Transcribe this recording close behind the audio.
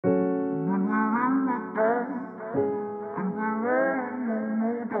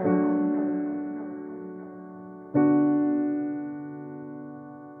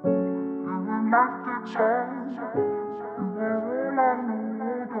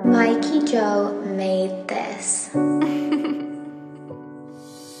Mikey Joe made this.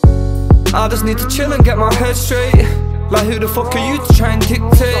 I just need to chill and get my head straight. Like who the fuck are you to try and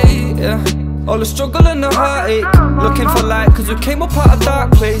dictate? Yeah. All the struggle and the heartache, looking for light cause we came up out a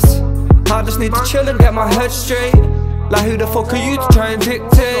dark place. I just need to chill and get my head straight. Like who the fuck are you to try and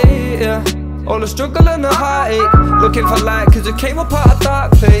dictate? Yeah. All the struggle and the heartache, looking for light cause we came up out a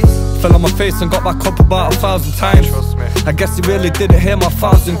dark place. Fell on my face and got back up about 1,000 times. I guess you really didn't hear my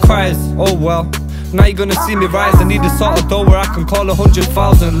 1,000 cries. Oh well, now you're gonna see me rise. I need a sort of door where I can call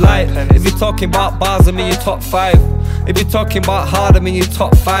 100,000 light. If you're talking about bars, I'm in your top 5. If you're talking about hard, I'm in your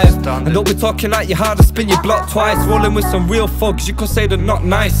top 5. And don't be talking like you're hard to spin your block twice. Rolling with some real thugs, you could say they're not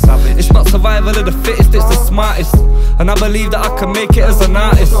nice. It's not survival of the fittest, it's the smartest. And I believe that I can make it as an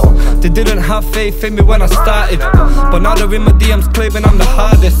artist. They didn't have faith in me when I started, but now they're in my DMs claiming I'm the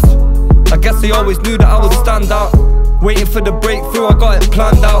hardest. I guess they always knew that I would stand out. Waiting for the breakthrough, I got it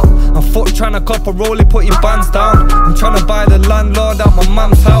planned out. I'm fucked trying to cop a rollie, put your bands down. I'm trying to buy the landlord out my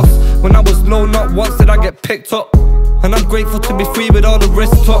mum's house. When I was low, not once did I get picked up. And I'm grateful to be free with all the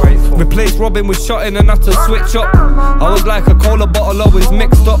risks took. Replaced robbing with shotting and had to switch up. I was like a cola bottle always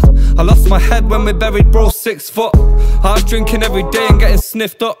mixed up. I lost my head when we buried bro 6 foot. I was drinking every day and getting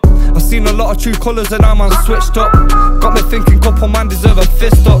sniffed up. I've seen a lot of true colours and I'm switched up. Got me thinking couple man deserve a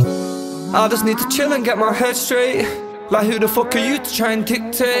fist up. I just need to chill and get my head straight. Like who the fuck are you to try and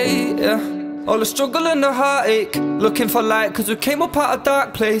dictate? Yeah. All the struggle and the heartache, looking for light cause we came up out a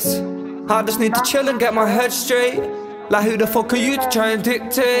dark place. I just need to chill and get my head straight. Like who the fuck are you to try and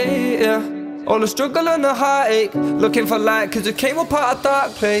dictate? Yeah. All the struggle and the heartache, looking for light cause we came up out a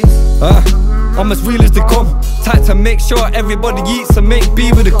dark place. I'm as real as they come, tight to make sure everybody eats and make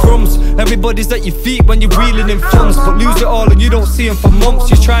be with the crumbs. Everybody's at your feet when you're reeling in funds, but lose it all and you don't see them for months.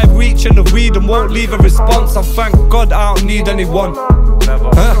 You try reaching the read and won't leave a response. And thank God I don't need anyone.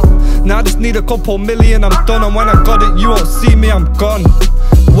 Now I just need a couple million, I'm done. And when I got it you won't see me, I'm gone.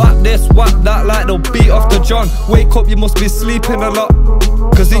 Whack this, whack that like they'll beat off the John. Wake up, you must be sleeping a lot,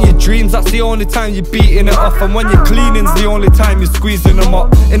 cause in your dreams that's the only time you're beating it off. And when you're cleaning's the only time you're squeezing them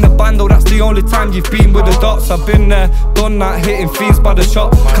up. In the bando that's the only time you've been with the dots. I've been there, done that, hitting fiends by the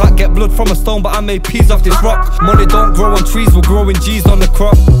shop. Can't get blood from a stone but I made peas off this rock. Money don't grow on trees, we're growing G's on the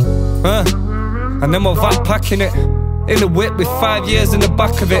crop. And then we're vat packing it in the whip with 5 years in the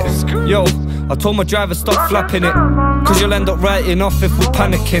back of it. Yo, I told my driver stop flapping it, cause you'll end up writing off if we're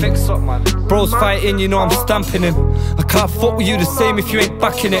panicking. Bros fighting, you know I'm stamping him. I can't fuck with you the same if you ain't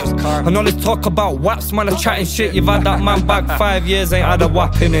backing it. And all this talk about waps, man, I'm chatting shit. You've had that man back 5 years, ain't had a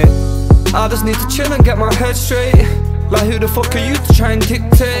whap in it. I just need to chill and get my head straight. Like who the fuck are you to try and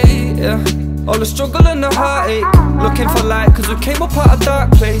dictate? Yeah. All the struggle and the heartache, looking for light cause we came up out a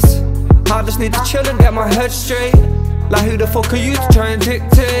dark place. I just need to chill and get my head straight. Like who the fuck are you to try and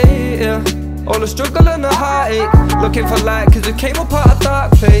dictate? Yeah. All the struggle and the heartache, looking for light cause we came up out a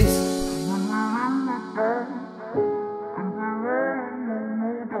dark place.